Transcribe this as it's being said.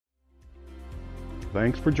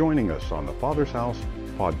Thanks for joining us on the Father's House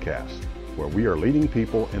podcast, where we are leading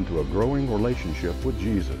people into a growing relationship with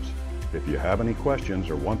Jesus. If you have any questions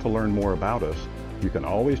or want to learn more about us, you can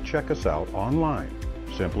always check us out online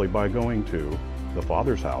simply by going to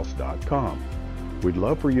thefathershouse.com. We'd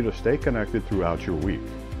love for you to stay connected throughout your week.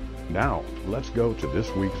 Now, let's go to this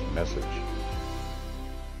week's message.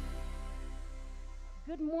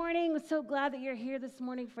 Good morning. I'm so glad that you're here this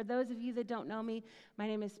morning. For those of you that don't know me, my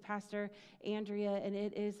name is Pastor Andrea, and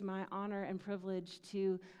it is my honor and privilege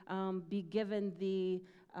to be given the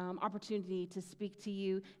opportunity to speak to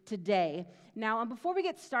you today. Now, before we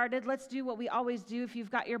get started, let's do what we always do. If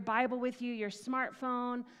you've got your Bible with you, your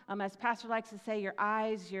smartphone, as Pastor likes to say, your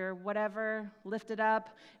eyes, your whatever, lift it up,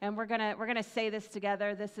 and we're gonna say this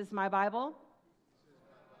together. This is my Bible.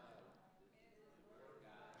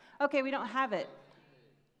 Okay, we don't have it.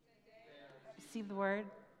 Receive the word.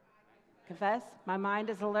 Confess. My mind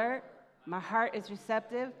is alert. My heart is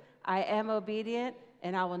receptive. I am obedient,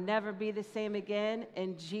 and I will never be the same again.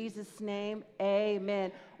 In Jesus' name,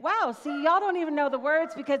 amen. Wow, see, y'all don't even know the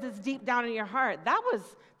words because it's deep down in your heart. That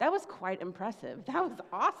was quite impressive. That was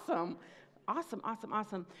awesome.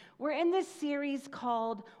 Awesome. We're in this series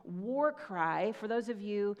called War Cry. For those of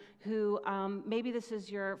you who maybe this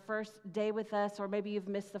is your first day with us, or maybe you've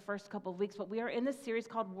missed the first couple of weeks, but we are in this series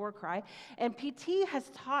called War Cry. And PT has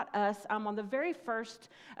taught us on the very first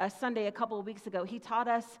Sunday a couple of weeks ago, he taught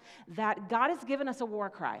us that God has given us a war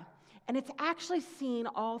cry. And it's actually seen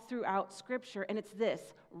all throughout Scripture. And it's this,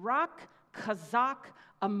 Rak Chazak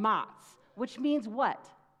Amatz, which means what?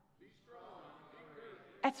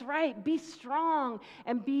 That's right. Be strong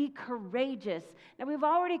and be courageous. Now, we've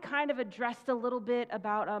already kind of addressed a little bit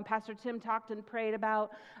about, Pastor Tim talked and prayed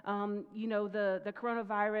about, the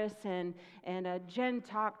coronavirus, and Jen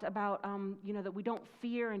talked about, that we don't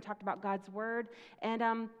fear, and talked about God's word.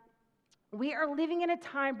 And we are living in a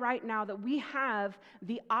time right now that we have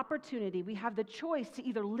the opportunity, we have the choice to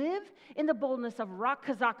either live in the boldness of Rak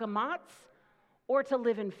Chazak Amatz or to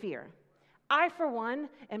live in fear. I, for one,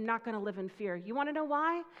 am not going to live in fear. You want to know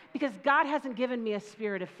why? Because God hasn't given me a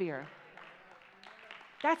spirit of fear.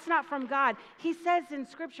 That's not from God. He says in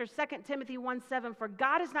Scripture, 2 Timothy 1:7, for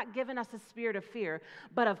God has not given us a spirit of fear,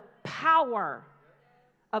 but of power,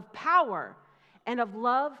 and of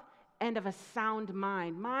love, and of a sound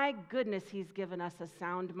mind. My goodness, He's given us a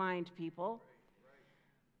sound mind, people.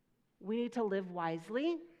 We need to live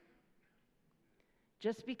wisely.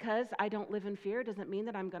 Just because I don't live in fear doesn't mean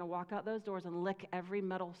that I'm going to walk out those doors and lick every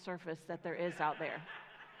metal surface that there is out there.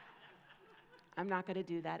 I'm not going to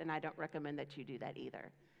do that, and I don't recommend that you do that either.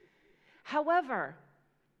 However,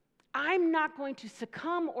 I'm not going to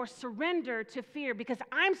succumb or surrender to fear because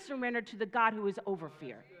I'm surrendered to the God who is over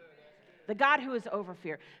fear. The God who is over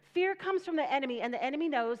fear. Fear comes from the enemy, and the enemy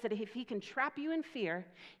knows that if he can trap you in fear,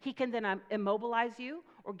 he can then immobilize you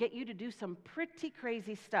or get you to do some pretty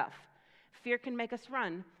crazy stuff. Fear can make us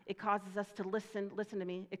run. It causes us to listen to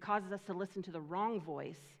me, it causes us to listen to the wrong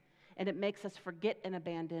voice, and it makes us forget and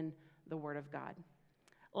abandon the Word of God.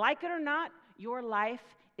 Like it or not, your life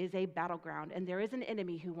is a battleground, and there is an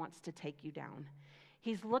enemy who wants to take you down.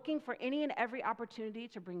 He's looking for any and every opportunity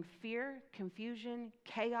to bring fear, confusion,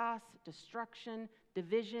 chaos, destruction,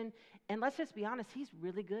 division, and let's just be honest, he's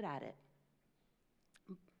really good at it.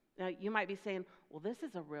 Now, you might be saying, well, this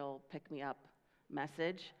is a real pick-me-up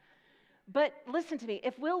message. But listen to me,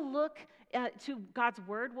 if we'll look to God's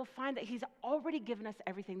word, we'll find that He's already given us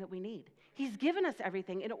everything that we need. He's given us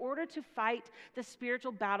everything in order to fight the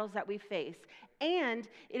spiritual battles that we face. And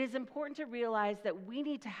it is important to realize that we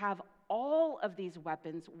need to have all of these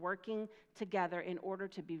weapons working together in order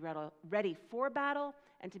to be ready for battle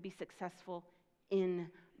and to be successful in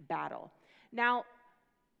battle. Now,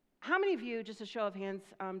 how many of you, just a show of hands,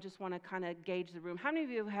 just want to kind of gauge the room, how many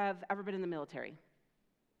of you have ever been in the military?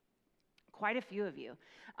 Quite a few of you.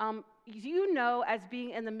 You know, as being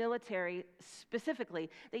in the military specifically,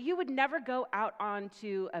 that you would never go out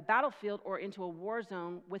onto a battlefield or into a war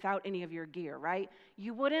zone without any of your gear, right?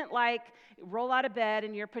 You wouldn't roll out of bed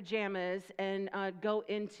in your pajamas and go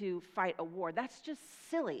in to fight a war. That's just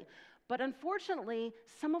silly. But unfortunately,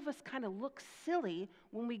 some of us kind of look silly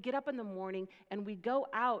when we get up in the morning and we go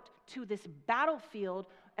out to this battlefield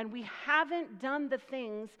and we haven't done the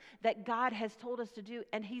things that God has told us to do.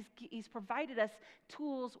 And He's provided us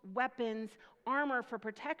tools, weapons, armor for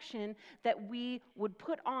protection that we would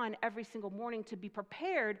put on every single morning to be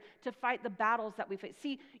prepared to fight the battles that we face.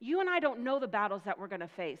 See, you and I don't know the battles that we're going to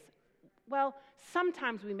face. Well,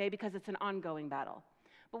 sometimes we may because it's an ongoing battle.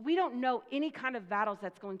 But we don't know any kind of battles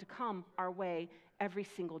that's going to come our way every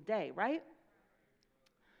single day, right?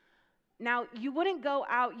 Now, you wouldn't go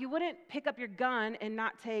out, you wouldn't pick up your gun and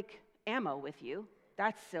not take ammo with you.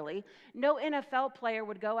 That's silly. No NFL player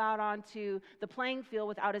would go out onto the playing field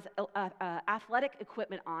without his athletic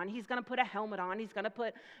equipment on. He's going to put a helmet on. He's going to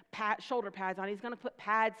put shoulder pads on. He's going to put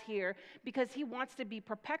pads here because he wants to be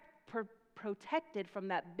protected from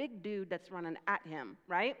that big dude that's running at him,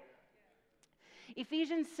 right?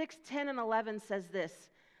 Ephesians 6:10 and 11 says this,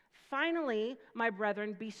 "Finally, my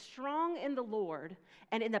brethren, be strong in the Lord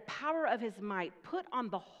and in the power of his might. Put on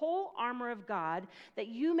the whole armor of God that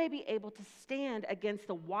you may be able to stand against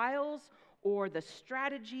the wiles or the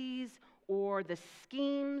strategies or the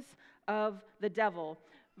schemes of the devil."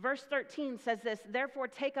 Verse 13 says this, "Therefore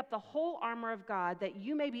take up the whole armor of God that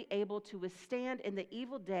you may be able to withstand in the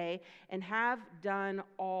evil day and have done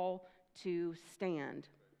all to stand."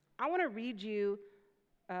 I want to read you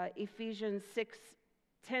Ephesians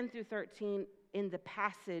 6:10 through 13 in the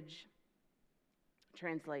Passage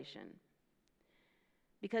translation.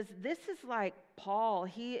 Because this is like Paul,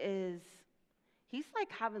 he's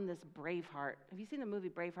like having this Braveheart. Have you seen the movie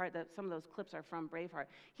Braveheart? Some of those clips are from Braveheart.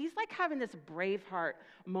 He's like having this Braveheart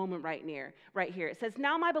moment right here. It says,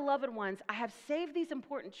 "Now, my beloved ones, I have saved these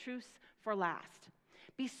important truths for last.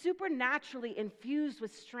 Be supernaturally infused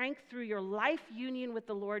with strength through your life union with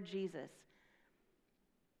the Lord Jesus.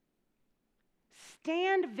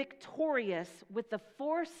 Stand victorious with the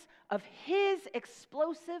force of his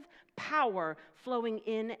explosive power flowing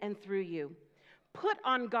in and through you. Put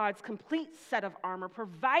on God's complete set of armor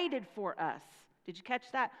provided for us." Did you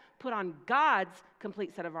catch that? Put on God's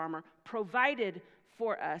complete set of armor provided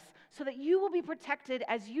for us, so that you will be protected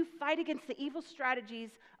as you fight against the evil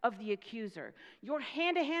strategies of the accuser. Your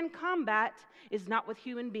hand-to-hand combat is not with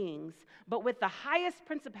human beings, but with the highest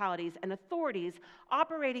principalities and authorities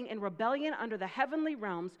operating in rebellion under the heavenly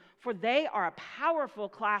realms, for they are a powerful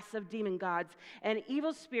class of demon gods and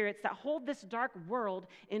evil spirits that hold this dark world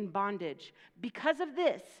in bondage. Because of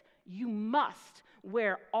this, you must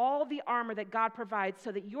wear all the armor that God provides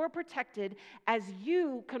so that you're protected as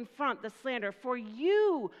you confront the slander. For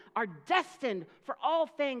you are destined for all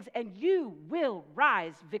things, and you will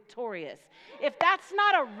rise victorious. If that's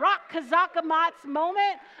not a Rock Kazaka Mats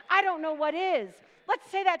moment, I don't know what is. Let's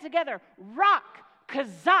say that together. Rock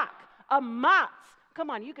Kazak Amats.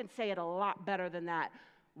 Come on, you can say it a lot better than that.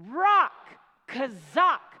 Rock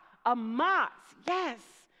Kazak Amats. Yes.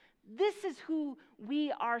 This is who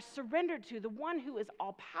we are surrendered to, the one who is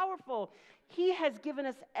all-powerful. He has given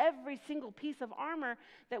us every single piece of armor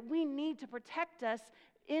that we need to protect us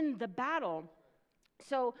in the battle.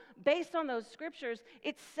 So based on those scriptures,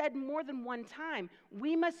 it's said more than one time,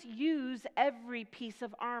 we must use every piece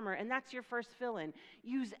of armor, and that's your first fill-in.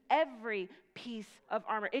 Use every piece of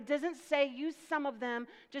armor. It doesn't say use some of them,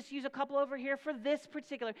 just use a couple over here for this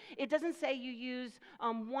particular. It doesn't say you use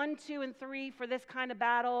 1, 2, and 3 for this kind of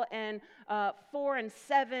battle, and 4 and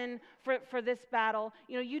 7 for this battle.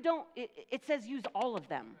 You know, you don't. It says use all of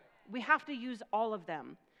them. We have to use all of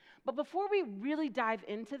them. But before we really dive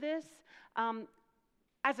into this,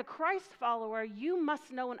 as a Christ follower, you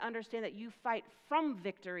must know and understand that you fight from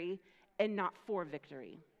victory and not for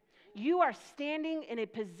victory. You are standing in a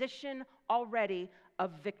position already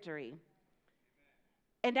of victory.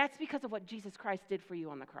 And that's because of what Jesus Christ did for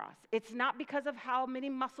you on the cross. It's not because of how many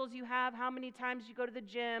muscles you have, how many times you go to the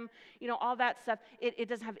gym, you know, all that stuff. It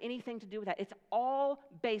doesn't have anything to do with that. It's all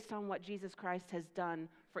based on what Jesus Christ has done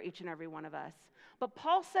for each and every one of us. But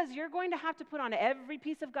Paul says you're going to have to put on every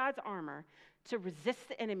piece of God's armor to resist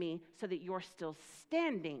the enemy so that you're still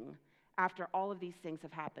standing after all of these things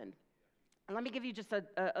have happened. And let me give you just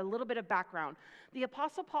a little bit of background. The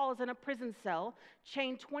Apostle Paul is in a prison cell,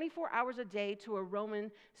 chained 24 hours a day to a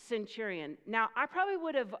Roman centurion. Now, I probably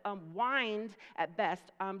would have whined at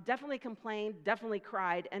best, definitely complained, definitely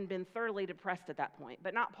cried, and been thoroughly depressed at that point,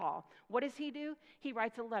 but not Paul. What does he do? He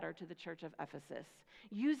writes a letter to the church of Ephesus,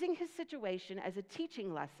 using his situation as a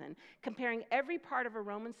teaching lesson, comparing every part of a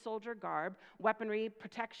Roman soldier garb, weaponry,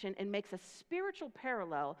 protection, and makes a spiritual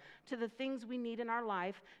parallel to the things we need in our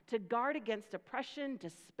life to guard against oppression,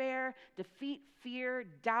 despair, defeat, fear,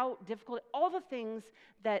 doubt, difficulty, all the things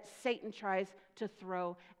that Satan tries to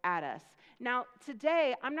throw at us. Now,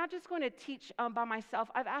 today, I'm not just going to teach by myself.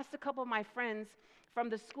 I've asked a couple of my friends from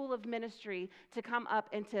the School of Ministry to come up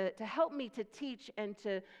and to help me to teach and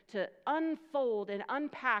to unfold and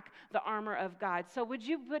unpack the armor of God. So would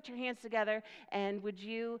you put your hands together, and would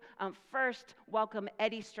you first welcome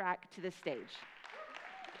Eddie Strack to the stage?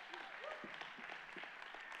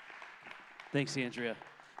 Thanks, Andrea.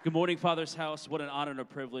 Good morning, Father's House. What an honor and a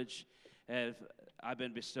privilege have I've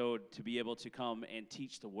been bestowed to be able to come and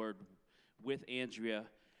teach the word with Andrea.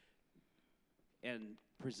 and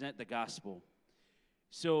present the gospel.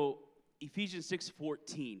 So Ephesians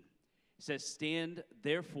 6:14 says, "Stand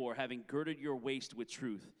therefore, having girded your waist with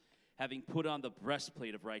truth, having put on the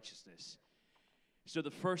breastplate of righteousness." So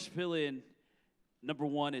the first fill-in, number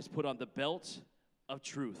one, is put on the belt of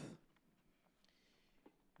truth.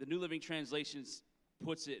 The New Living Translation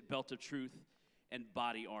puts it belt of truth and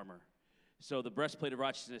body armor. So the breastplate of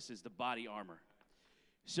righteousness is the body armor.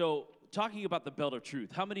 So talking about the belt of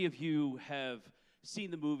truth, how many of you have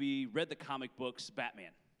seen the movie, read the comic books,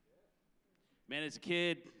 Batman? Man, as a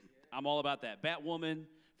kid, I'm all about that. Batwoman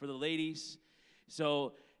for the ladies.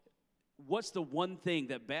 So what's the one thing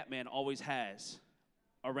that Batman always has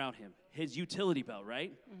around him? His utility belt,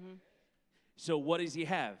 right? Mm-hmm. So what does he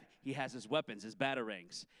have? He has his weapons, his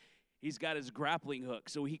batarangs. He's got his grappling hook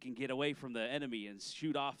so he can get away from the enemy and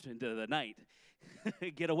shoot off into the night.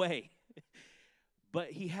 Get away.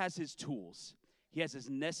 But he has his tools. He has his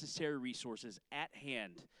necessary resources at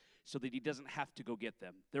hand so that he doesn't have to go get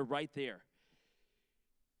them. They're right there.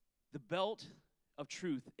 The belt of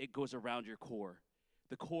truth, it goes around your core.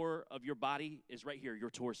 The core of your body is right here, your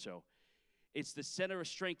torso. It's the center of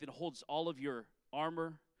strength that holds all of your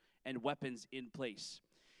armor and weapons in place.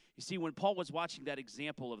 You see, when Paul was watching that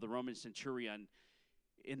example of the Roman centurion,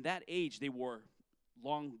 in that age, they wore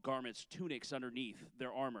long garments, tunics underneath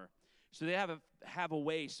their armor. So they have a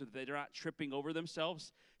way so that they're not tripping over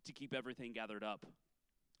themselves to keep everything gathered up.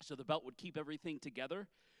 So the belt would keep everything together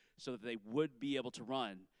so that they would be able to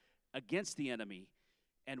run against the enemy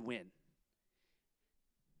and win.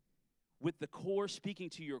 With the core speaking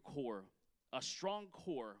to your core, a strong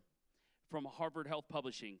core from Harvard Health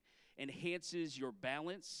Publishing enhances your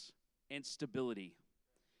balance and stability.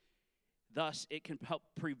 Thus, it can help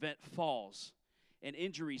prevent falls and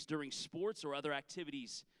injuries during sports or other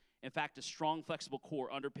activities. In fact, a strong, flexible core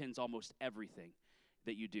underpins almost everything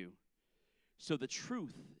that you do. So the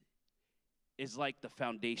truth is like the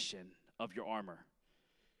foundation of your armor.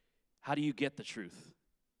 How do you get the truth?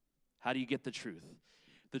 How do you get the truth?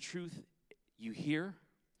 The truth you hear,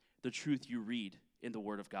 the truth you read in the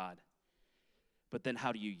Word of God. But then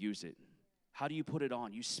how do you use it? How do you put it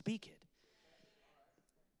on? You speak it.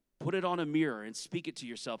 Put it on a mirror and speak it to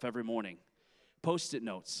yourself every morning. Post-it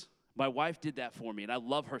notes. My wife did that for me, and I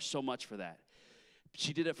love her so much for that.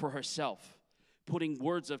 She did it for herself, putting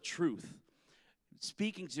words of truth,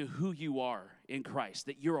 speaking to who you are in Christ,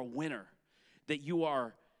 that you're a winner, that you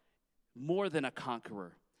are more than a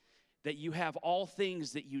conqueror, that you have all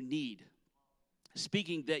things that you need,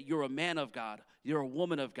 speaking that you're a man of God, you're a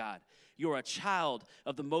woman of God, you're a child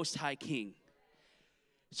of the Most High King.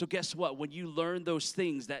 So guess what? When you learn those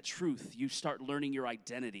things, that truth, you start learning your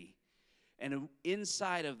identity. And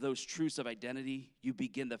inside of those truths of identity, you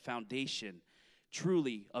begin the foundation,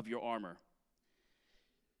 truly, of your armor.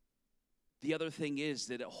 The other thing is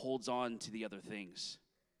that it holds on to the other things.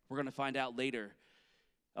 We're going to find out later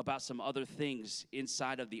about some other things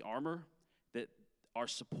inside of the armor that are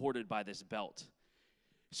supported by this belt.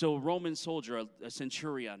 So a Roman soldier, a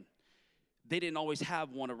centurion, they didn't always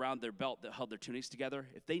have one around their belt that held their tunics together.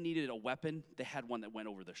 If they needed a weapon, they had one that went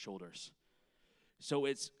over their shoulders. So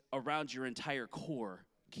it's around your entire core,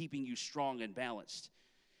 keeping you strong and balanced.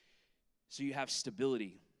 So you have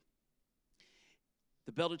stability.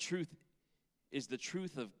 The belt of truth is the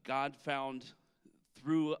truth of God found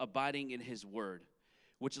through abiding in His Word,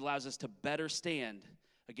 which allows us to better stand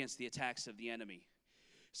against the attacks of the enemy.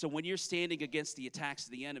 So when you're standing against the attacks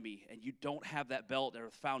of the enemy and you don't have that belt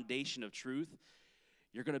or foundation of truth,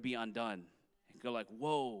 you're going to be undone and go like,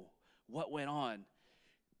 whoa, what went on?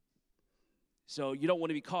 So you don't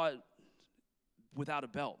want to be caught without a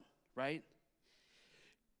belt, right?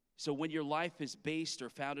 So when your life is based or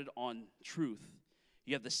founded on truth,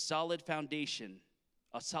 you have the solid foundation,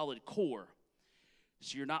 a solid core,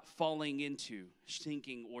 so you're not falling into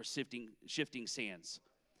sinking or shifting sands.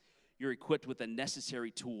 You're equipped with the necessary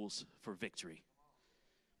tools for victory.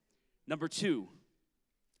 Number 2,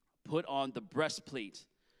 put on the breastplate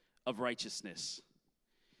of righteousness.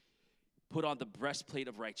 Put on the breastplate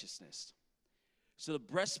of righteousness. So the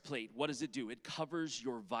breastplate, what does it do? It covers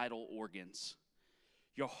your vital organs,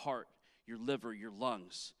 your heart, your liver, your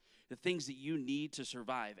lungs, the things that you need to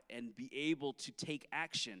survive and be able to take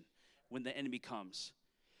action when the enemy comes.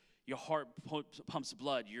 Your heart pumps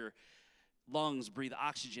blood, your lungs breathe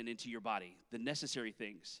oxygen into your body, the necessary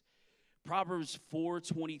things. Proverbs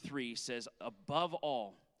 4:23 says, above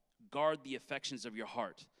all, guard the affections of your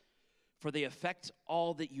heart, for they affect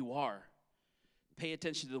all that you are. Pay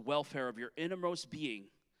attention to the welfare of your innermost being,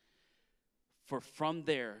 for from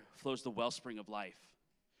there flows the wellspring of life.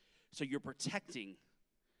 So you're protecting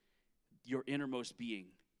your innermost being,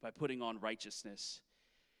 by putting on righteousness.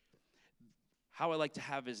 How I like to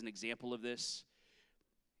have as an example of this,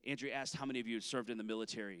 Andrew asked how many of you have served in the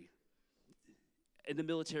military. In the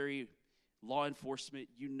military, law enforcement,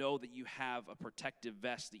 you know that you have a protective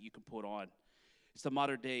vest that you can put on. It's the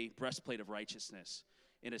modern day breastplate of righteousness,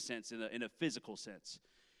 in a sense, in a physical sense,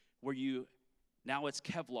 where now it's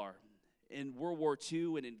Kevlar. In World War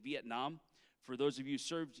II and in Vietnam, for those of you who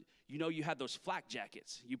served, you know you had those flak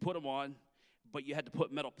jackets. You put them on, but you had to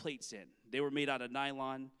put metal plates in. They were made out of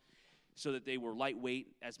nylon so that they were lightweight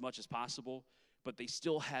as much as possible, but they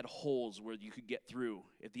still had holes where you could get through.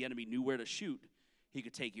 If the enemy knew where to shoot, he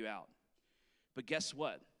could take you out. But guess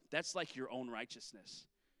what? That's like your own righteousness.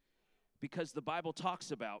 Because the Bible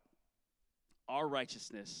talks about our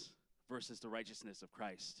righteousness versus the righteousness of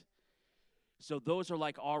Christ. So those are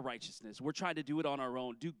like our righteousness. We're trying to do it on our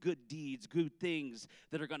own, do good deeds, good things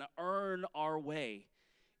that are going to earn our way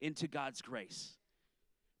into God's grace.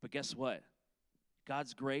 But guess what?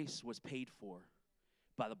 God's grace was paid for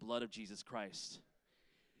by the blood of Jesus Christ.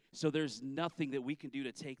 So there's nothing that we can do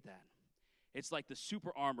to take that. It's like the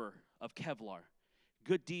super armor of Kevlar.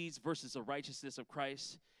 Good deeds versus the righteousness of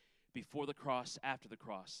Christ before the cross, after the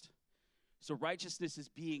cross. So righteousness is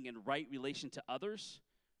being in right relation to others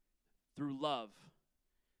through love,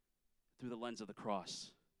 through the lens of the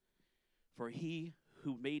cross. For he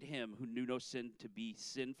who made him who knew no sin to be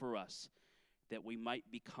sin for us, that we might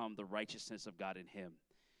become the righteousness of God in him.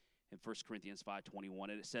 In 1 Corinthians 5:21,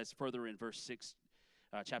 and it says further in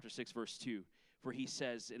chapter 6, verse 2, for he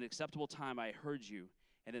says, in acceptable time I heard you,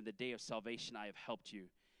 and in the day of salvation I have helped you.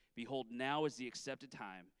 Behold, now is the accepted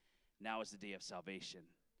time, now is the day of salvation.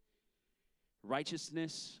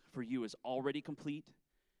 Righteousness for you is already complete,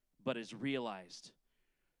 but is realized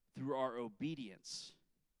through our obedience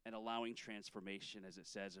and allowing transformation, as it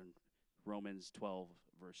says in Romans 12,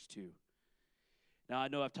 verse 2. Now, I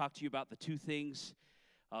know I've talked to you about the two things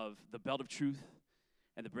of the belt of truth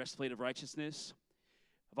and the breastplate of righteousness.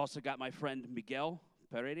 I've also got my friend Miguel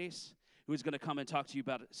Paredes, who is going to come and talk to you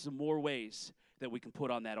about some more ways that we can put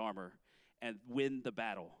on that armor and win the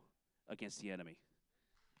battle against the enemy.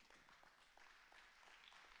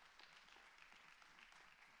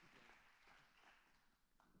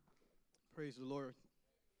 Praise the Lord.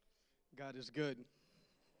 God is good.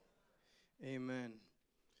 Amen.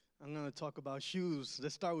 I'm going to talk about shoes.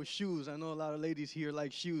 Let's start with shoes. I know a lot of ladies here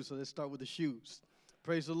like shoes, so let's start with the shoes.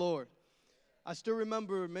 Praise the Lord. I still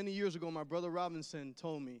remember many years ago, my brother Robinson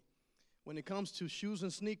told me, when it comes to shoes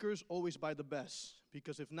and sneakers, always buy the best,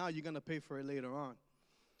 because if not, you're going to pay for it later on.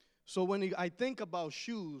 So when I think about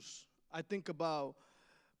shoes, I think about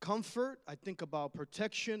comfort, I think about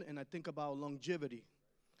protection, and I think about longevity.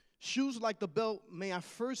 Shoes like the belt may at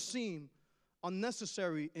first seem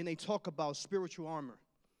unnecessary in a talk about spiritual armor.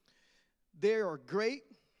 They are great,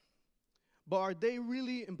 but are they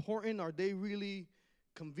really important? Are they really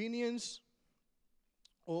convenience?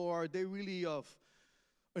 Or are they really of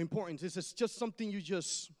importance? Is it just something you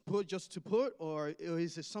just put just to put, or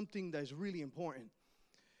is it something that is really important?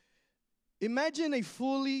 Imagine a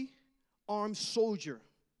fully armed soldier.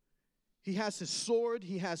 He has his sword,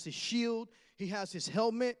 he has his shield, he has his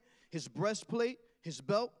helmet, his breastplate, his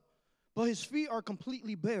belt, but his feet are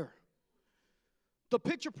completely bare. The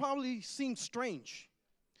picture probably seems strange,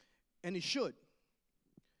 and it should.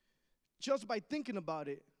 Just by thinking about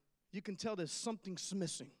it, you can tell there's something's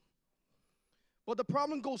missing. But the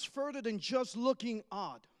problem goes further than just looking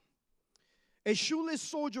odd. A shoeless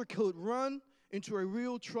soldier could run into a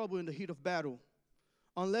real trouble in the heat of battle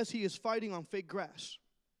unless he is fighting on fake grass.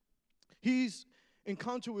 He's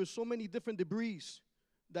encountered with so many different debris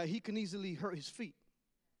that he can easily hurt his feet.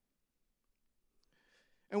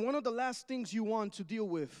 And one of the last things you want to deal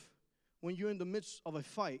with when you're in the midst of a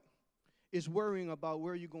fight is worrying about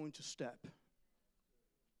where you're going to step.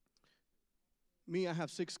 Me, I have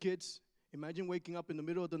 6 kids. Imagine waking up in the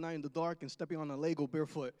middle of the night in the dark and stepping on a Lego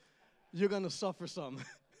barefoot. You're going to suffer some.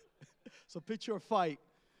 So picture a fight.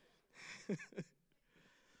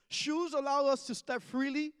 Shoes allow us to step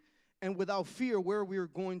freely and without fear where we're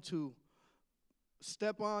going to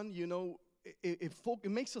step on. You know, it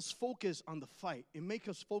makes us focus on the fight. It makes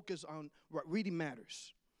us focus on what really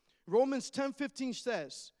matters. Romans 10:15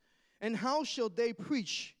 says, and how shall they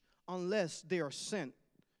preach unless they are sent?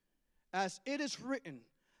 As it is written,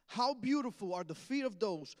 how beautiful are the feet of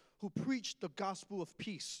those who preach the gospel of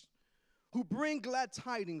peace, who bring glad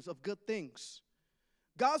tidings of good things.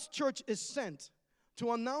 God's church is sent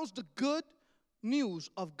to announce the good news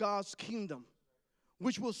of God's kingdom,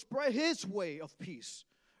 which will spread his way of peace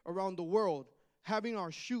around the world. Having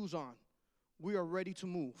our shoes on, we are ready to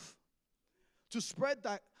move. To spread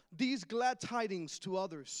these glad tidings to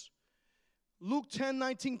others. Luke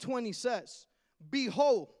 10:19-20 says,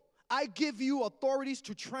 "Behold, I give you authorities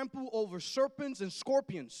to trample over serpents and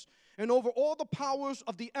scorpions, and over all the powers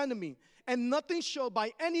of the enemy, and nothing shall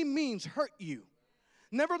by any means hurt you.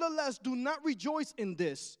 Nevertheless, do not rejoice in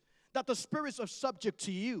this, that the spirits are subject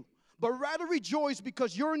to you, but rather rejoice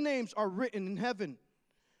because your names are written in heaven."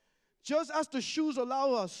 Just as the shoes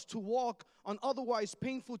allow us to walk on otherwise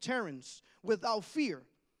painful terrains without fear,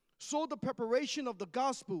 so the preparation of the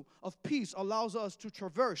gospel of peace allows us to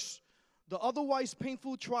traverse the otherwise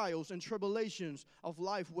painful trials and tribulations of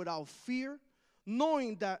life without fear,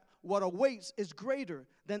 knowing that what awaits is greater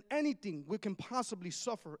than anything we can possibly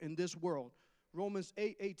suffer in this world. Romans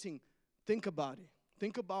 8:18. Think about it.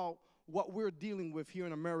 Think about what we're dealing with here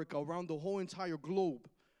in America, around the whole entire globe.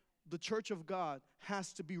 The church of God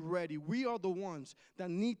has to be ready. We are the ones that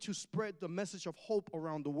need to spread the message of hope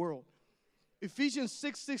around the world. Ephesians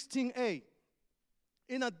 6:16a.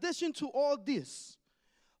 In addition to all this,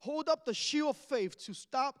 hold up the shield of faith to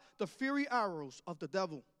stop the fiery arrows of the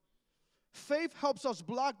devil. Faith helps us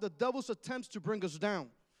block the devil's attempts to bring us down.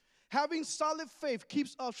 Having solid faith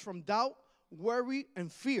keeps us from doubt, worry,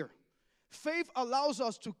 and fear. Faith allows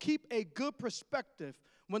us to keep a good perspective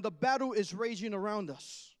when the battle is raging around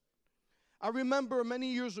us. I remember many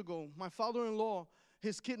years ago, my father-in-law,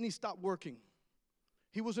 his kidney stopped working.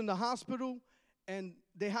 He was in the hospital, and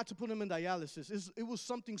they had to put him in dialysis. It was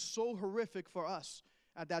something so horrific for us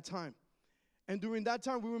at that time. And during that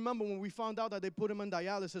time, we remember when we found out that they put him in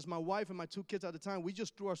dialysis, my wife and my 2 kids at the time, we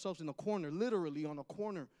just threw ourselves in a corner, literally on a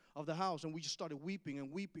corner of the house, and we just started weeping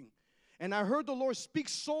and weeping. And I heard the Lord speak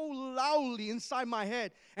so loudly inside my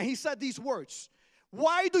head, and he said these words,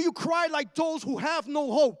 "Why do you cry like those who have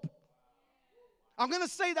no hope?" I'm going to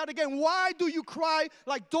say that again. Why do you cry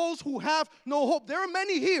like those who have no hope? There are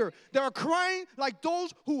many here that are crying like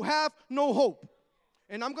those who have no hope.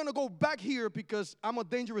 And I'm going to go back here because I'm a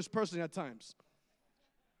dangerous person at times.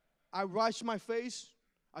 I washed my face.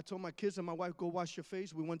 I told my kids and my wife, "Go wash your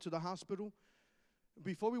face." We went to the hospital.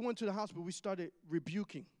 Before we went to the hospital, we started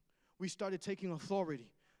rebuking. We started taking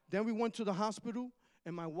authority. Then we went to the hospital,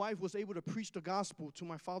 and my wife was able to preach the gospel to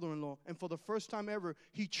my father-in-law. And for the first time ever,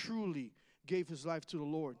 he truly gave his life to the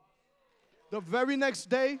Lord. The very next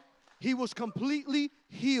day, he was completely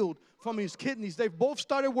healed from his kidneys. They both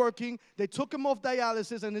started working. They took him off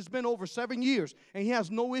dialysis, and it's been over 7 years, and he has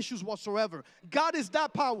no issues whatsoever. God is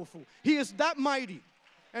that powerful. He is that mighty.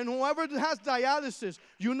 And whoever has dialysis,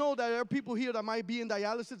 you know that there are people here that might be in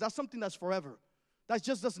dialysis. That's something that's forever. That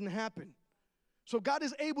just doesn't happen. So God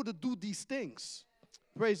is able to do these things.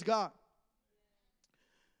 Praise God.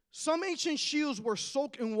 Some ancient shields were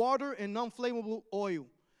soaked in water and non-flammable oil.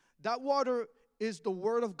 That water is the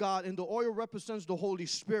Word of God, and the oil represents the Holy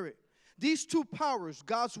Spirit. These two powers,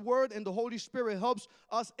 God's Word and the Holy Spirit, helps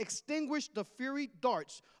us extinguish the fiery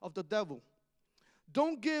darts of the devil.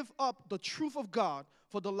 Don't give up the truth of God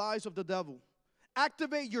for the lies of the devil.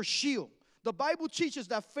 Activate your shield. The Bible teaches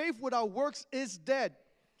that faith without works is dead.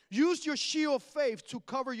 Use your shield of faith to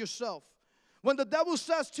cover yourself. When the devil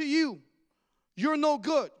says to you, "You're no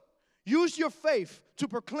good," use your faith to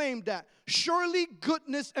proclaim that surely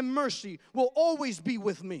goodness and mercy will always be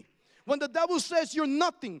with me. When the devil says you're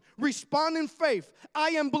nothing, respond in faith.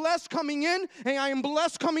 I am blessed coming in and I am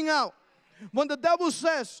blessed coming out. When the devil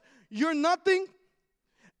says you're nothing,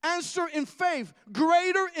 answer in faith.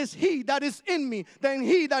 Greater is he that is in me than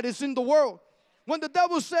he that is in the world. When the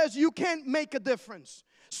devil says you can't make a difference,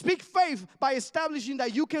 speak faith by establishing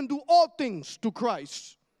that you can do all things through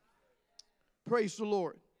Christ. Praise the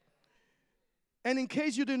Lord. And in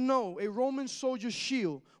case you didn't know, a Roman soldier's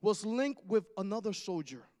shield was linked with another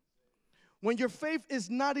soldier. When your faith is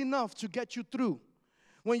not enough to get you through,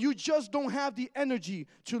 when you just don't have the energy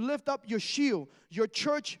to lift up your shield, your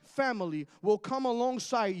church family will come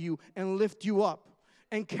alongside you and lift you up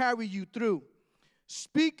and carry you through.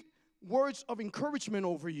 Speak words of encouragement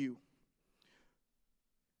over you.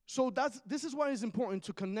 So this is why it's important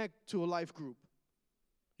to connect to a life group.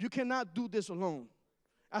 You cannot do this alone.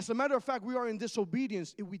 As a matter of fact, we are in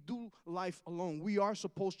disobedience if we do life alone. We are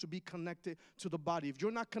supposed to be connected to the body. If you're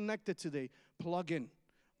not connected today, plug in.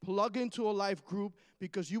 Plug into a life group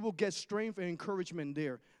because you will get strength and encouragement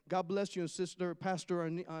there. God bless you and Sister Pastor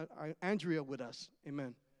Andrea with us.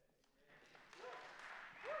 Amen.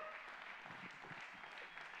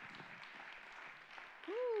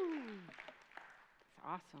 It's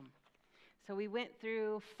awesome. So we went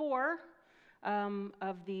through 4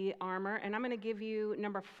 of the armor, and I'm going to give you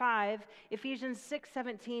number 5. Ephesians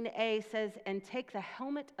 6:17a says, "And take the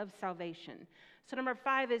helmet of salvation." So number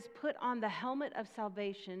 5 is put on the helmet of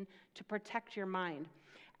salvation to protect your mind.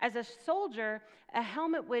 As a soldier, a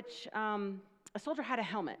soldier had a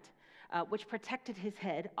helmet, which protected his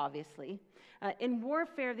head, obviously. In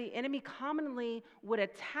warfare, the enemy commonly would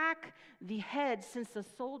attack the head since the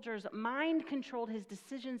soldier's mind controlled his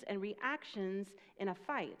decisions and reactions in a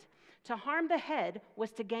fight. To harm the head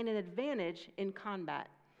was to gain an advantage in combat.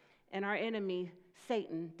 And our enemy,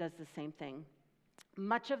 Satan, does the same thing.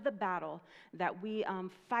 Much of the battle that we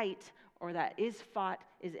fight or that is fought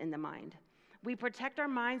is in the mind. We protect our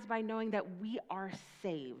minds by knowing that we are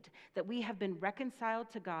saved, that we have been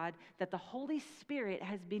reconciled to God, that the Holy Spirit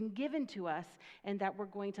has been given to us, and that we're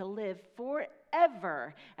going to live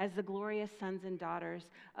forever as the glorious sons and daughters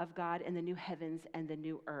of God in the new heavens and the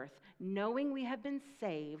new earth. Knowing we have been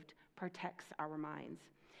saved protects our minds.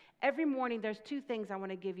 Every morning, there's 2 things I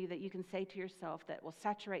want to give you that you can say to yourself that will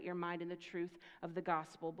saturate your mind in the truth of the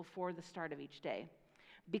gospel before the start of each day.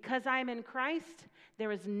 Because I am in Christ,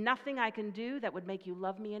 there is nothing I can do that would make you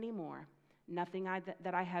love me anymore. Nothing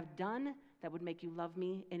that I have done that would make you love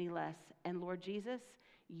me any less. And Lord Jesus,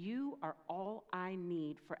 you are all I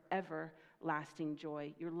need for everlasting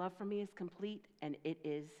joy. Your love for me is complete, and it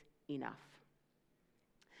is enough.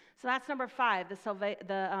 So that's number 5,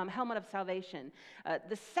 the helmet of salvation.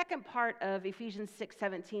 The second part of Ephesians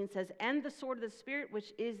 6:17 says, and the sword of the Spirit,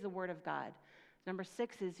 which is the word of God. Number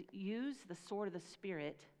 6 is use the sword of the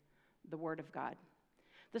Spirit, the word of God.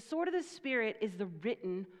 The sword of the Spirit is the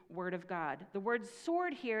written word of God. The word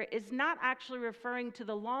sword here is not actually referring to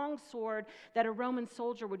the long sword that a Roman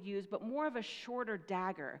soldier would use, but more of a shorter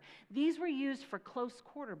dagger. These were used for close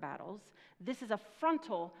quarter battles. This is a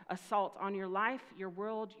frontal assault on your life, your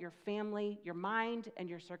world, your family, your mind, and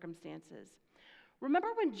your circumstances. Remember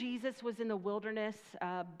when Jesus was in the wilderness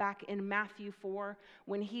back in Matthew 4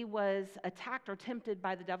 when he was attacked or tempted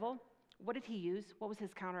by the devil? What did he use? What was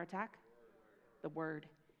his counterattack? The word.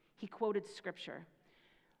 He quoted scripture.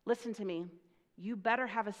 Listen to me. You better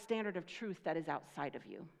have a standard of truth that is outside of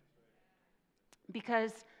you.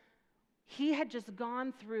 Because he had just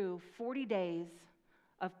gone through 40 days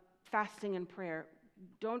of fasting and prayer.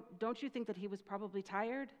 Don't you think that he was probably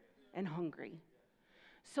tired and hungry?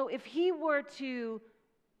 So if he were to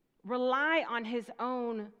rely on his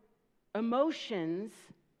own emotions,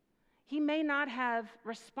 he may not have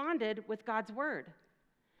responded with God's word.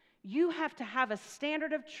 You have to have a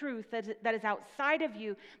standard of truth that is outside of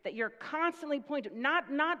you, that you're constantly pointing, not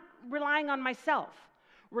relying on myself,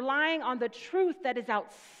 relying on the truth that is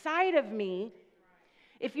outside of me.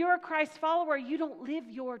 If you're a Christ follower, you don't live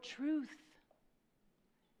your truth.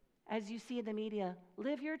 As you see in the media,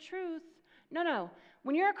 live your truth. No.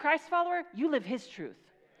 When you're a Christ follower, you live his truth.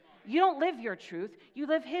 You don't live your truth, you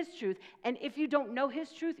live his truth. And if you don't know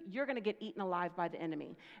his truth, you're going to get eaten alive by the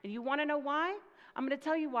enemy. And you want to know why? I'm going to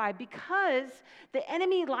tell you why. Because the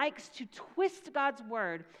enemy likes to twist God's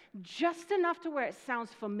word just enough to where it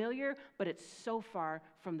sounds familiar, but it's so far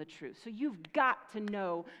from the truth. So you've got to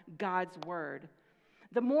know God's word.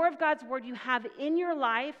 The more of God's word you have in your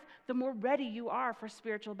life, the more ready you are for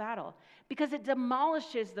spiritual battle. Because it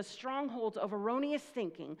demolishes the strongholds of erroneous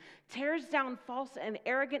thinking, tears down false and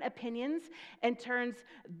arrogant opinions, and turns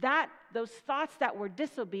those thoughts that were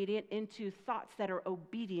disobedient into thoughts that are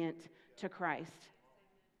obedient to Christ.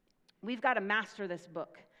 We've got to master this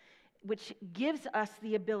book, which gives us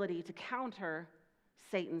the ability to counter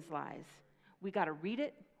Satan's lies. We've got to read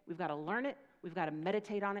it, we've got to learn it, we've got to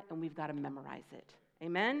meditate on it, and we've got to memorize it.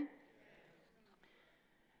 Amen?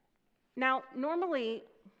 Now,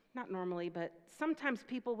 not normally, but sometimes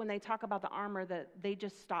people, when they talk about the armor, that they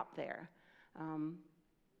just stop there.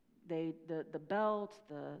 The belt,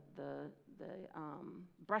 the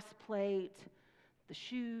breastplate, the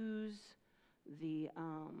shoes, the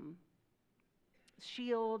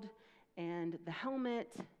shield, and the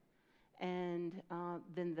helmet, and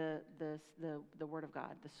then the word of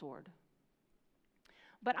God, the sword.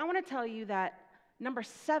 But I want to tell you that number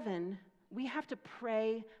 7, we have to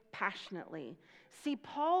pray passionately. See,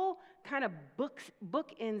 Paul kind of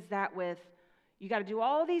bookends that with, you got to do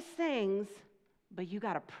all these things, but you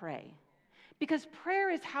got to pray. Because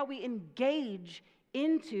prayer is how we engage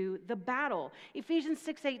into the battle. Ephesians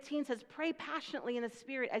 6:18 says, pray passionately in the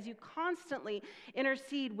Spirit as you constantly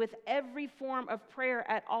intercede with every form of prayer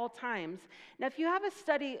at all times. Now, if you have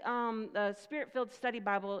a Spirit-filled study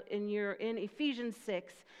Bible in Ephesians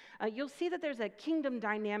 6, you'll see that there's a kingdom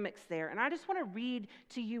dynamics there. And I just want to read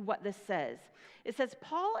to you what this says. It says,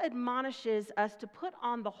 Paul admonishes us to put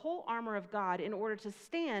on the whole armor of God in order to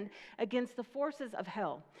stand against the forces of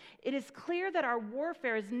hell. It is clear that our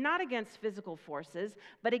warfare is not against physical forces,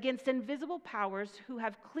 but against invisible powers who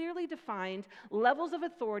have clearly defined levels of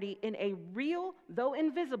authority in a real, though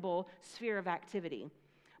invisible, sphere of activity.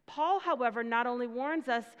 Paul, however, not only warns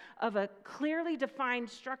us of a clearly defined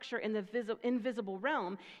structure in the invisible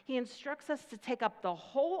realm, he instructs us to take up the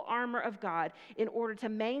whole armor of God in order to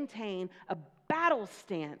maintain a battle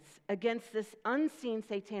stance against this unseen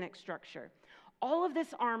satanic structure. All of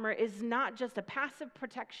this armor is not just a passive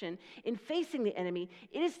protection in facing the enemy,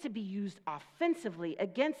 it is to be used offensively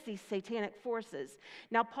against these satanic forces.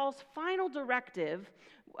 Now, Paul's final directive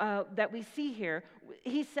that we see here,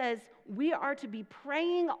 he says, we are to be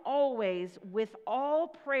praying always with all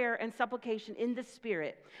prayer and supplication in the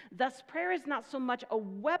Spirit. Thus, prayer is not so much a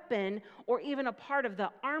weapon or even a part of the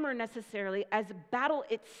armor necessarily as battle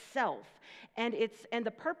itself. And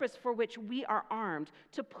the purpose for which we are armed.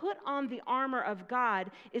 To put on the armor of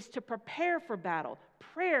God is to prepare for battle.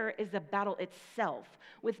 Prayer is the battle itself,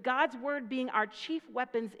 with God's word being our chief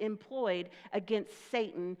weapons employed against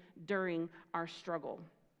Satan during our struggle.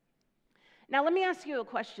 Now, let me ask you a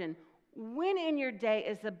question. When in your day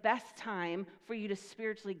is the best time for you to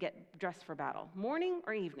spiritually get dressed for battle? Morning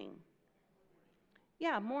or evening?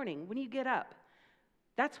 Yeah, morning, when you get up.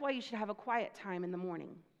 That's why you should have a quiet time in the morning.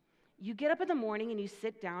 You get up in the morning and you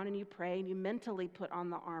sit down and you pray and you mentally put on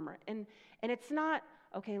the armor. And it's not,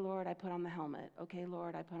 okay, Lord, I put on the helmet. Okay,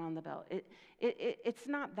 Lord, I put on the belt. It's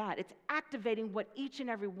not that. It's activating what each and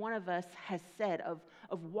every one of us has said of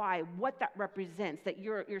why, what that represents, that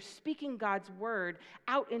you're speaking God's word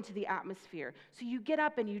out into the atmosphere. So you get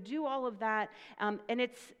up and you do all of that, and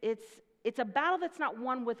it's a battle that's not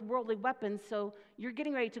won with worldly weapons, so you're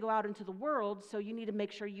getting ready to go out into the world, so you need to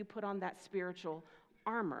make sure you put on that spiritual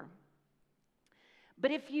armor. But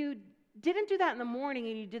if you didn't do that in the morning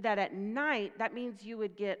and you did that at night, that means you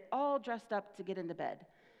would get all dressed up to get into bed.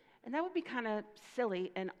 And that would be kind of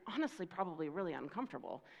silly and honestly probably really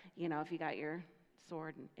uncomfortable, if you got your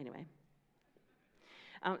sword. Anyway.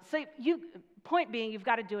 Point being, you've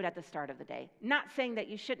got to do it at the start of the day. Not saying that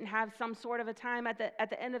you shouldn't have some sort of a time at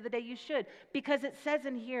the end of the day. You should, because it says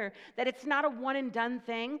in here that it's not a one and done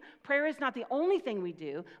thing. Prayer is not the only thing we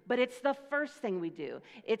do, but it's the first thing we do.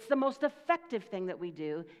 It's the most effective thing that we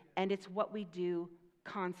do, and it's what we do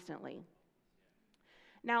constantly.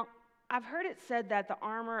 Now, I've heard it said that the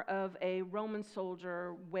armor of a Roman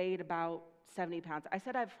soldier weighed about 70 pounds. I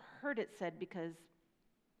said I've heard it said because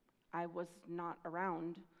I was not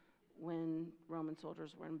around when Roman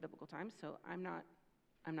soldiers were in biblical times, so I'm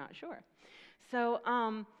not sure. So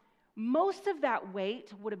most of that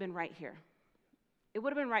weight would have been right here. It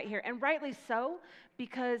would have been right here, and rightly so,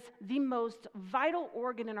 because the most vital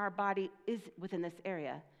organ in our body is within this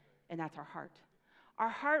area, and that's our heart. Our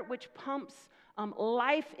heart, which pumps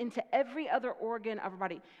life into every other organ of our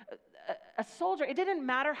body. A soldier, it didn't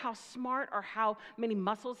matter how smart or how many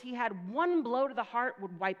muscles he had, one blow to the heart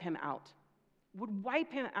would wipe him out.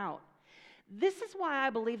 This is why I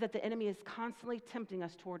believe that the enemy is constantly tempting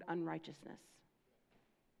us toward unrighteousness.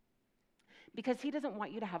 Because he doesn't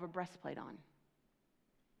want you to have a breastplate on.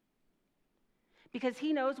 Because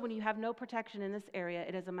he knows when you have no protection in this area,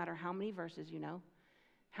 it doesn't matter how many verses you know,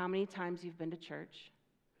 how many times you've been to church,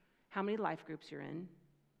 how many life groups you're in.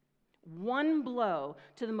 One blow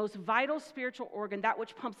to the most vital spiritual organ, that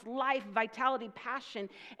which pumps life, vitality, passion,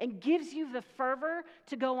 and gives you the fervor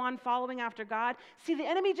to go on following after God. See, the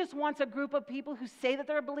enemy just wants a group of people who say that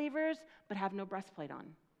they're believers, but have no breastplate on.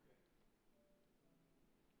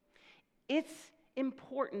 It's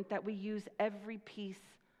important that we use every piece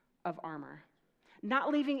of armor,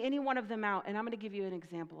 not leaving any one of them out, and I'm going to give you an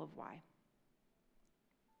example of why.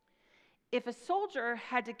 If a soldier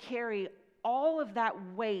had to carry all of that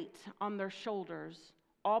weight on their shoulders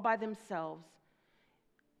all by themselves,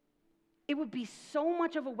 it would be so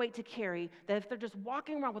much of a weight to carry that if they're just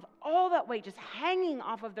walking around with all that weight just hanging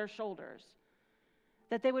off of their shoulders,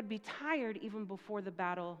 that they would be tired even before the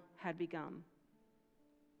battle had begun.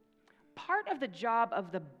 Part of the job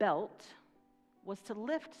of the belt was to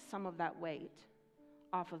lift some of that weight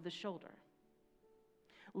off of the shoulder.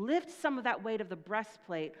 Lift some of that weight of the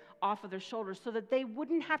breastplate off of their shoulders so that they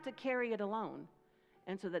wouldn't have to carry it alone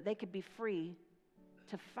and so that they could be free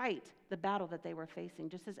to fight the battle that they were facing.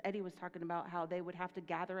 Just as Eddie was talking about how they would have to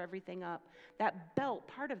gather everything up, that belt,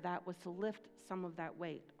 part of that was to lift some of that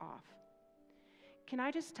weight off. Can I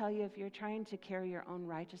just tell you, if you're trying to carry your own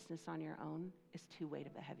righteousness on your own, it's too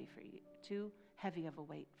heavy of a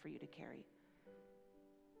weight for you to carry.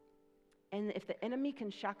 And if the enemy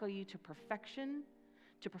can shackle you to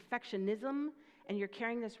perfectionism, and you're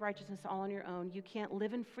carrying this righteousness all on your own, you can't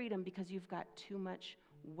live in freedom because you've got too much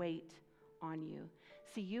weight on you.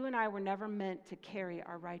 See, you and I were never meant to carry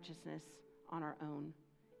our righteousness on our own.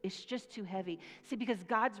 It's just too heavy. See, because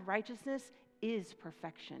God's righteousness is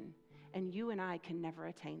perfection, and you and I can never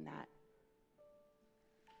attain that.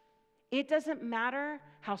 It doesn't matter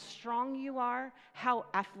how strong you are, how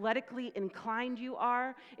athletically inclined you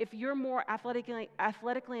are. If you're more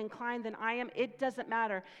athletically inclined than I am, it doesn't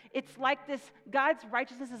matter. It's like this, God's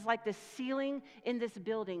righteousness is like this ceiling in this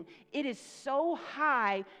building. It is so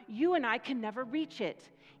high, you and I can never reach it.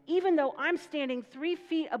 Even though I'm standing 3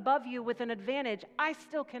 feet above you with an advantage, I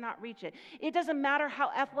still cannot reach it. It doesn't matter how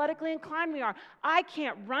athletically inclined we are. I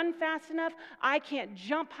can't run fast enough. I can't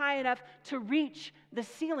jump high enough to reach the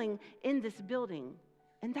ceiling in this building.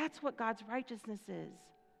 And that's what God's righteousness is.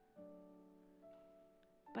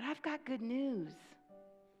 But I've got good news.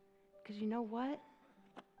 Because you know what?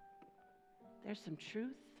 There's some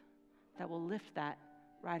truth that will lift that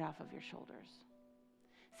right off of your shoulders.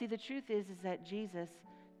 See, the truth is that Jesus,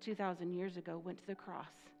 2,000 years ago, went to the cross,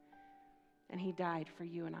 and he died for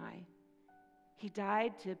you and I. He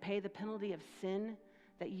died to pay the penalty of sin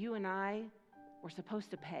that you and I were supposed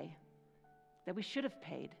to pay, that we should have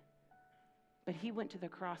paid. But he went to the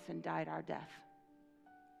cross and died our death.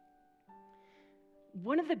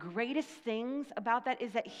 One of the greatest things about that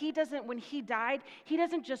is that when he died, he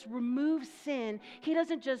doesn't just remove sin. He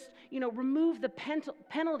doesn't just, remove the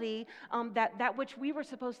penalty that which we were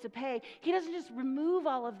supposed to pay. He doesn't just remove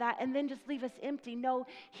all of that and then just leave us empty. No,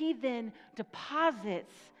 he then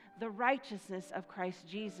deposits the righteousness of Christ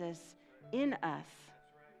Jesus in us.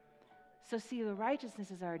 So see, the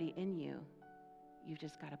righteousness is already in you. You've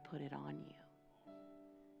just got to put it on you.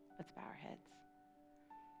 Let's bow our heads.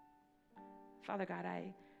 Father God,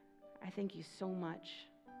 I thank you so much.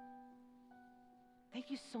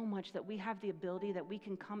 Thank you so much that we have the ability that we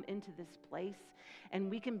can come into this place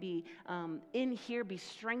and we can be in here, be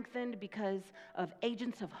strengthened because of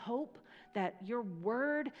agents of hope, that your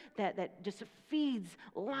word that just feeds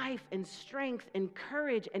life and strength and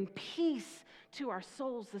courage and peace to our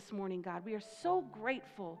souls this morning, God. We are so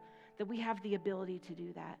grateful that we have the ability to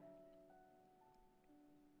do that.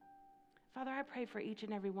 Father, I pray for each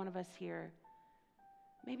and every one of us here.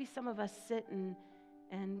 Maybe some of us sit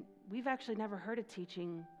and we've actually never heard a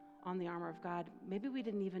teaching on the armor of God. Maybe we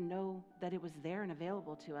didn't even know that it was there and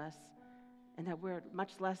available to us, and that we're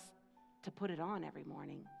much less to put it on every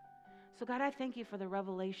morning. So God, I thank you for the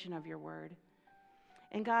revelation of your word.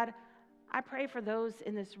 And God, I pray for those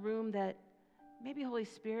in this room that maybe, Holy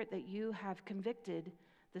Spirit, that you have convicted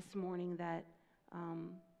this morning that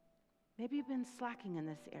maybe you've been slacking in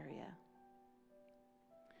this area.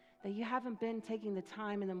 That you haven't been taking the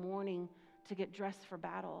time in the morning to get dressed for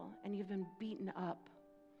battle, and you've been beaten up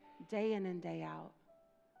day in and day out.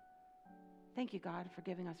 Thank you, God, for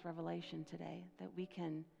giving us revelation today, that we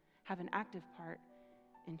can have an active part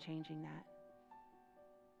in changing that.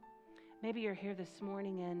 Maybe you're here this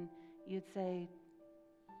morning and you'd say,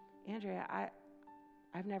 Andrea,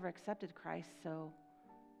 I've never accepted Christ, so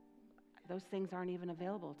those things aren't even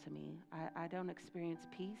available to me. I don't experience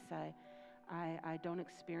peace. I don't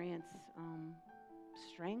experience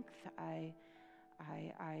strength. I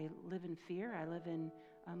live in fear. I live in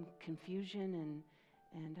confusion,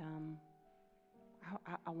 and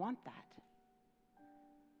I want that.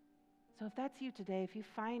 So if that's you today, if you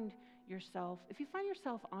find yourself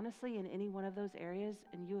honestly in any one of those areas,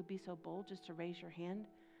 and you would be so bold just to raise your hand,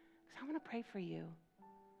 because I want to pray for you.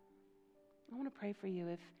 I want to pray for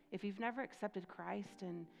you. If you've never accepted Christ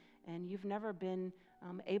and you've never been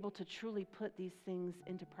able to truly put these things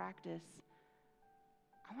into practice,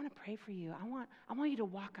 I want to pray for you. I want you to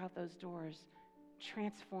walk out those doors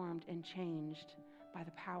transformed and changed by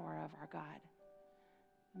the power of our God.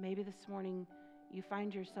 Maybe this morning you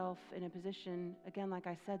find yourself in a position, again, like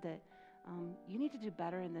I said, that you need to do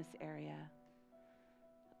better in this area.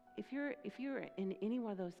 If you're in any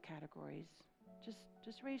one of those categories,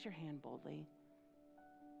 just raise your hand boldly.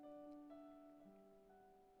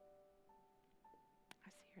 I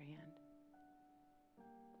see your hand.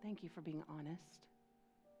 Thank you for being honest.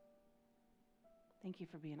 Thank you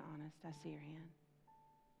for being honest. I see your hand.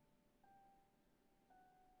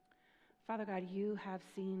 Father God, you have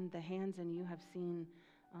seen the hands, and you have seen,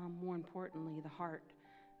 more importantly, the heart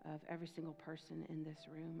of every single person in this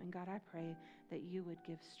room. And God, I pray that you would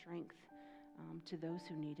give strength to those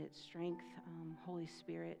who need it. Strength, Holy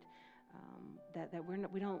Spirit, that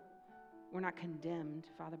we're not condemned,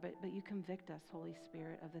 Father, but you convict us, Holy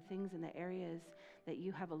Spirit, of the things and the areas that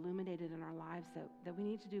you have illuminated in our lives that we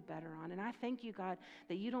need to do better on. And I thank you, God,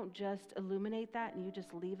 that you don't just illuminate that and you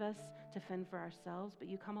just leave us to fend for ourselves, but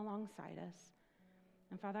you come alongside us.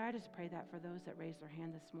 And Father, I just pray that for those that raised their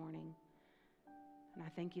hand this morning. And I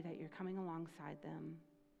thank you that you're coming alongside them,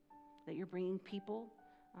 that you're bringing people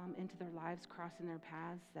into their lives, crossing their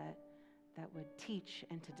paths, that would teach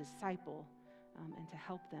and to disciple and to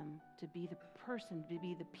help them to be the person, to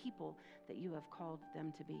be the people that you have called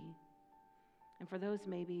them to be. And for those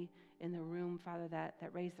maybe in the room, Father, that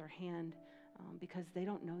raise their hand because they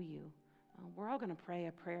don't know you, we're all going to pray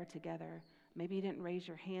a prayer together. Maybe you didn't raise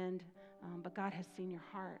your hand, but God has seen your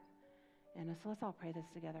heart. And so let's all pray this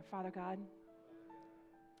together. Father God,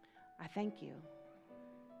 I thank you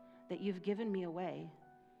that you've given me a way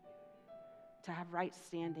to have right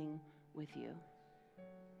standing with you.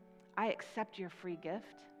 I accept your free gift.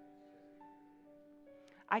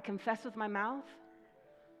 I confess with my mouth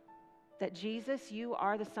that Jesus, you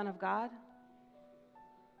are the Son of God,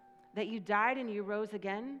 that you died and you rose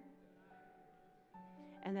again,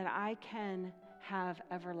 and that I can have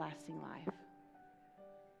everlasting life.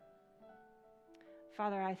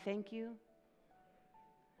 Father, I thank you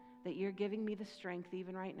that you're giving me the strength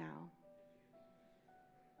even right now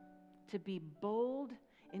to be bold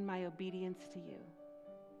in my obedience to you.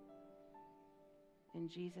 In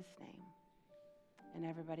Jesus' name. And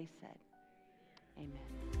everybody said, amen.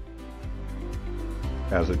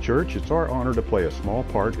 As a church, it's our honor to play a small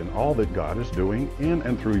part in all that God is doing in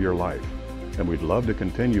and through your life. And we'd love to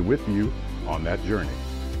continue with you on that journey.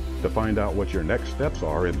 To find out what your next steps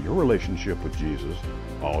are in your relationship with Jesus,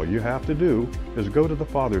 all you have to do is go to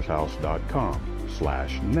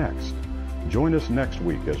thefathershouse.com/next. Join us next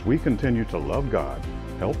week as we continue to love God,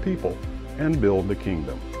 help people, and build the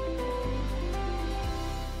kingdom.